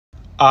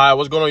All right,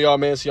 what's going on, y'all,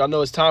 man? So y'all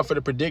know it's time for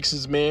the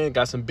predictions, man.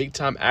 Got some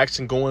big-time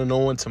action going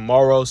on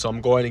tomorrow, so I'm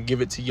going to give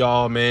it to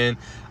y'all, man.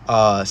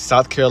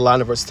 South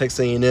Carolina versus Texas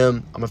A&M.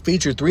 I'm going to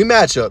feature 3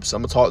 matchups.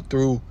 I'm going to talk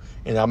through,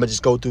 and I'm going to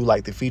just go through,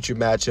 like, the featured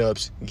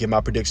matchups and give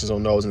my predictions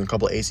on those and a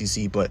couple of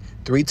ACC. But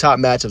 3 top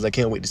matchups I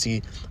can't wait to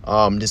see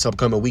this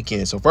upcoming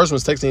weekend. So first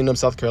one's Texas A&M,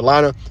 South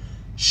Carolina.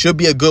 Should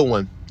be a good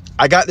one.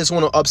 I got this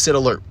one on upset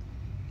alert.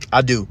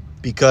 I do,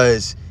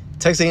 because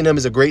Texas A&M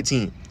is a great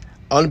team.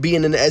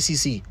 Unbeaten in the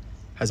SEC.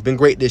 Has been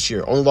great this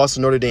year. Only lost to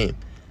Notre Dame.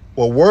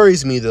 What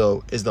worries me,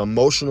 though, is the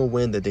emotional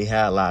win that they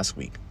had last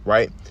week,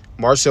 right?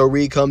 Marcel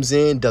Reed comes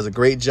in, does a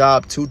great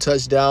job, 2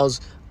 touchdowns,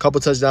 a couple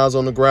touchdowns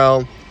on the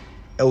ground.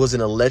 It was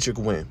an electric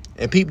win.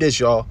 And peep this,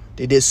 y'all.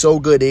 They did so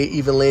good, they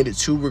even landed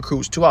 2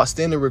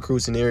 outstanding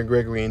recruits in Aaron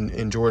Gregory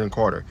and Jordan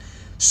Carter.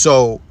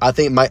 So I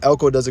think Mike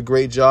Elko does a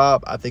great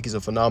job. I think he's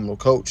a phenomenal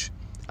coach.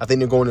 I think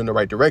they're going in the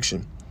right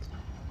direction.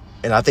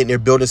 And I think they're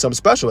building something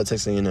special at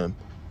Texas A&M.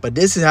 But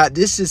this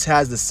just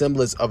has the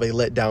semblance of a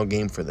letdown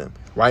game for them,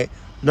 right?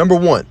 Number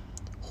 1,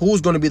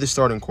 who's going to be the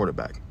starting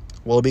quarterback?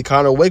 Will it be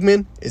Connor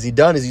Wigman? Is he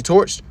done? Is he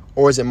torched?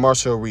 Or is it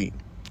Marcel Reed?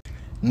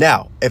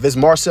 Now, if it's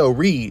Marcel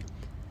Reed,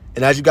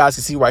 and as you guys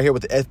can see right here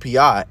with the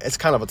FPI, it's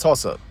kind of a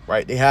toss-up,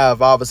 right? They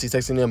have obviously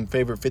Texas A&M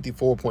favored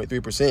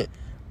 54.3%,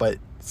 but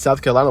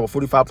South Carolina with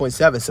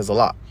 45.7 says a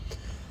lot.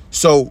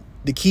 So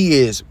the key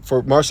is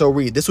for Marcel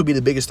Reed, this will be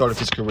the biggest start of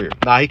his career.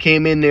 Now, he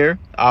came in there,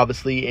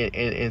 obviously,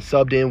 and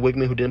subbed in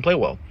Wigman, who didn't play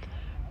well.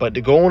 But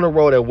to go on the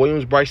road at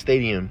Williams-Brice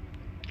Stadium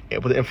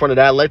in front of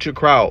that electric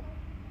crowd,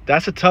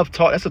 that's a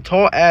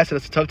tall ask, and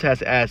it's a tough task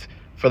to ask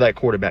for that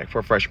quarterback, for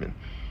a freshman.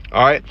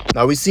 All right?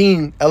 Now, we've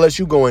seen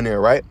LSU go in there,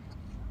 right?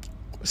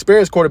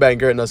 Experienced quarterback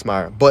Garrett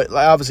Nussmeier, but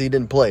obviously he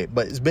didn't play.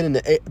 But it's been in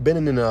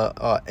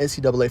the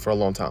NCAA for a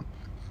long time,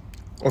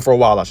 or for a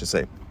while, I should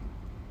say.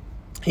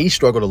 He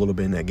struggled a little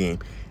bit in that game.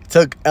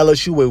 Took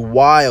LSU a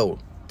while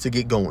to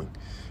get going.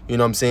 You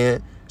know what I'm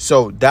saying?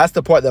 So that's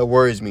the part that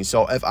worries me.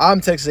 So if I'm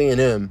Texas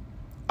A&M,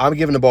 I'm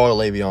giving the ball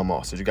to Le'Veon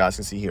Moss, as you guys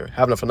can see here.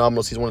 Having a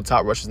phenomenal season, one of the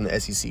top rushers in the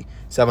SEC.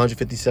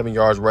 757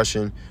 yards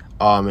rushing,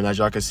 and as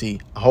y'all can see,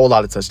 a whole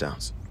lot of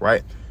touchdowns,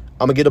 right?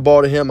 I'm going to get the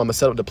ball to him. I'm going to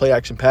set up the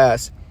play-action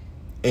pass,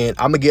 and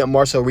I'm going to get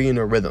Marcel Reed in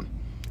a rhythm.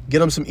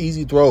 Get him some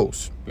easy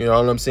throws, you know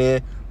what I'm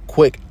saying?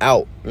 Quick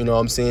out, you know what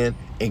I'm saying?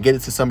 And get it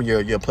to some of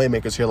your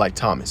playmakers here like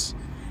Thomas.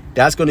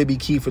 That's going to be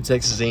key for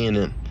Texas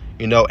A&M,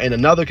 you know. And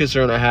another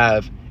concern I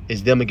have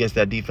is them against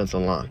that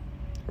defensive line,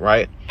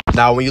 right?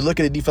 Now, when you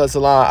look at the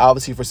defensive line,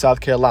 obviously for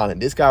South Carolina,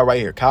 this guy right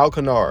here, Kyle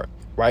Kennard,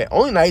 right?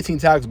 Only 19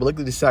 tackles, but look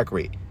at the sack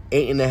rate,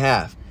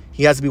 8.5.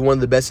 He has to be one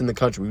of the best in the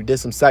country. We did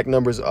some sack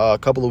numbers a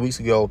couple of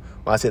weeks ago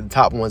when I said the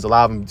top ones, a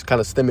lot of them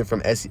kind of stemming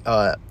from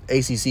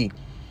ACC.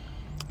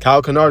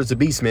 Kyle Kennard is a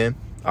beast, man,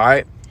 all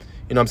right?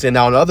 You know what I'm saying?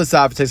 Now, on the other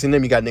side for Texas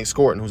A&M, you got Nick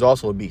Scorton, who's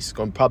also a beast.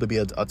 Going to probably be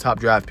a top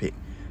draft pick.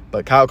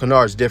 But Kyle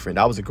Kennard is different.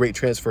 That was a great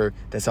transfer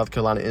that South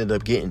Carolina ended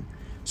up getting.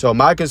 So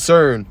my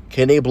concern,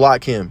 can they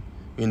block him,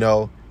 you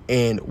know,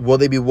 and will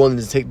they be willing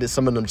to take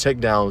some of them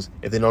checkdowns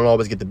if they don't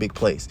always get the big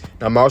plays?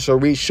 Now, Marcel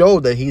Reed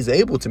showed that he's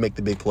able to make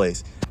the big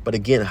plays. But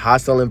again,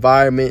 hostile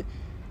environment,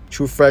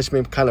 true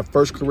freshman, kind of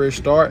first career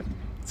start.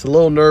 It's a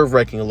little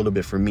nerve-wracking a little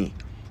bit for me.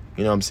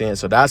 You know what I'm saying?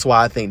 So that's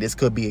why I think this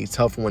could be a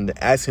tough one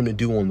to ask him to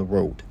do on the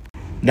road.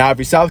 Now, if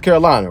you're South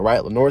Carolina,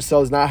 right, Lenore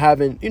Sell is not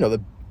having, you know,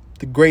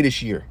 the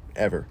greatest year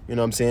ever. You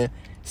know what I'm saying?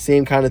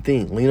 Same kind of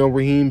thing. Lean on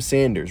Raheem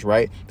Sanders,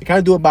 right? They kind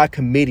of do it by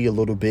committee a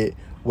little bit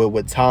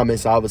with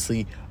Thomas,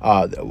 obviously,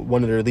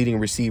 one of their leading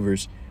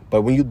receivers.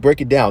 But when you break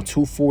it down,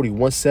 240,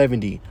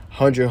 170,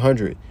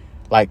 100,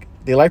 like,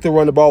 they like to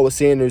run the ball with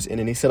Sanders, and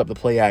then they set up the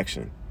play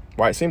action,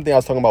 right? Same thing I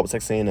was talking about with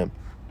Texas A&M.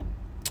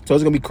 So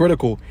it's going to be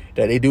critical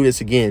that they do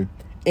this again.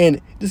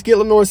 And just get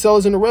Lenore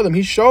Sellers in the rhythm.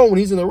 He's shown when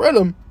he's in the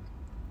rhythm,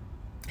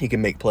 he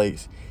can make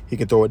plays. He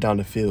can throw it down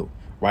the field,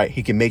 right?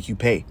 He can make you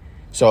pay.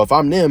 So if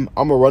I'm them,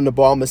 I'm going to run the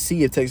ball. I'm going to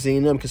see if Texas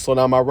A&M can slow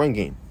down my run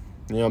game.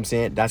 You know what I'm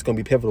saying? That's going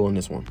to be pivotal in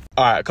this one.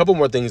 All right, a couple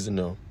more things to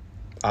know,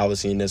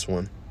 obviously, in this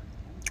one,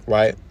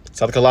 right?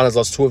 South Carolina's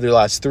lost 2 of their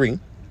last 3.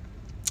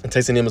 And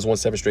Texas A&M has won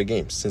 7 straight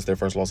games since their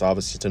first loss,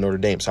 obviously, to Notre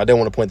Dame. So I did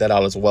want to point that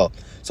out as well.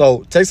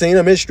 So Texas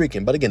A&M is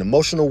streaking. But, again,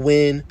 emotional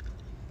win.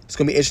 It's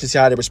going to be interesting to see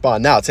how they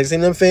respond. Now, Texas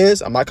A&M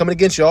fans, I'm not coming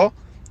against y'all.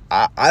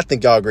 I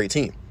think y'all are a great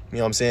team. You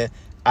know what I'm saying?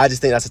 I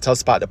just think that's a tough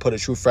spot to put a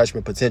true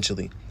freshman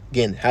potentially.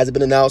 Again, hasn't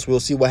been announced.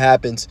 We'll see what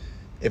happens.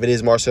 If it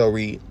is Marcel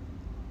Reed,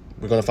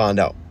 we're going to find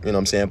out. You know what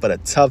I'm saying? But a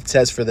tough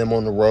test for them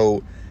on the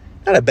road.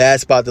 Not a bad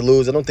spot to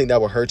lose. I don't think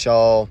that will hurt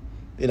y'all.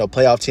 You know,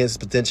 playoff chances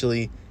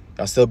potentially.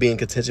 Y'all still be in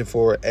contention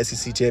for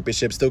SEC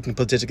championship. Still can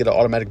potentially get an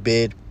automatic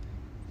bid.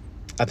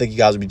 I think you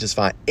guys will be just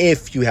fine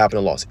if you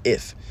happen to lose.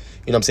 If.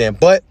 You know what I'm saying?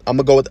 But I'm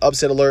going to go with the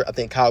upset alert. I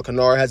think Kyle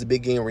Kennard has a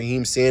big game.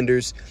 Raheem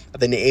Sanders. I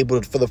think they're able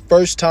to, for the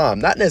first time,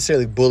 not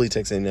necessarily bully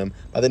Texas A&M,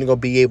 but I think they're going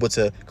to be able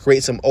to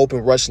create some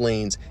open rush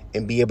lanes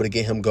and be able to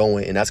get him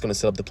going, and that's going to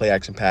set up the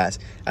play-action pass.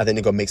 I think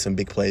they're going to make some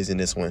big plays in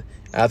this one.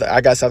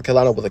 I got South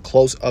Carolina with a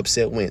close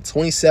upset win.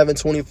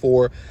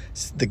 27-24,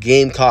 the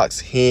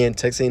Gamecocks hand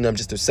Texas A&M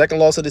just their second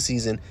loss of the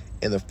season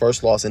and the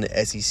first loss in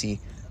the SEC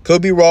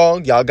Could be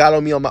wrong. Y'all got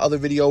on me on my other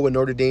video with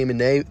Notre Dame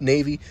and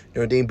Navy.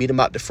 Notre Dame beat them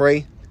out the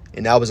fray,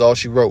 and that was all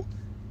she wrote.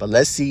 But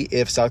let's see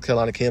if South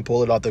Carolina can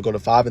pull it off. They'll go to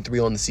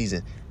 5-3 on the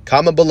season.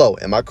 Comment below.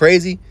 Am I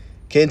crazy?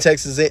 Can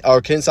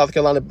South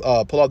Carolina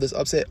pull off this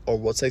upset, or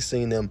will Texas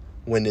A&M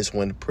win this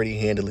one pretty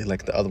handily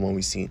like the other one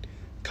we've seen?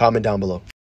 Comment down below.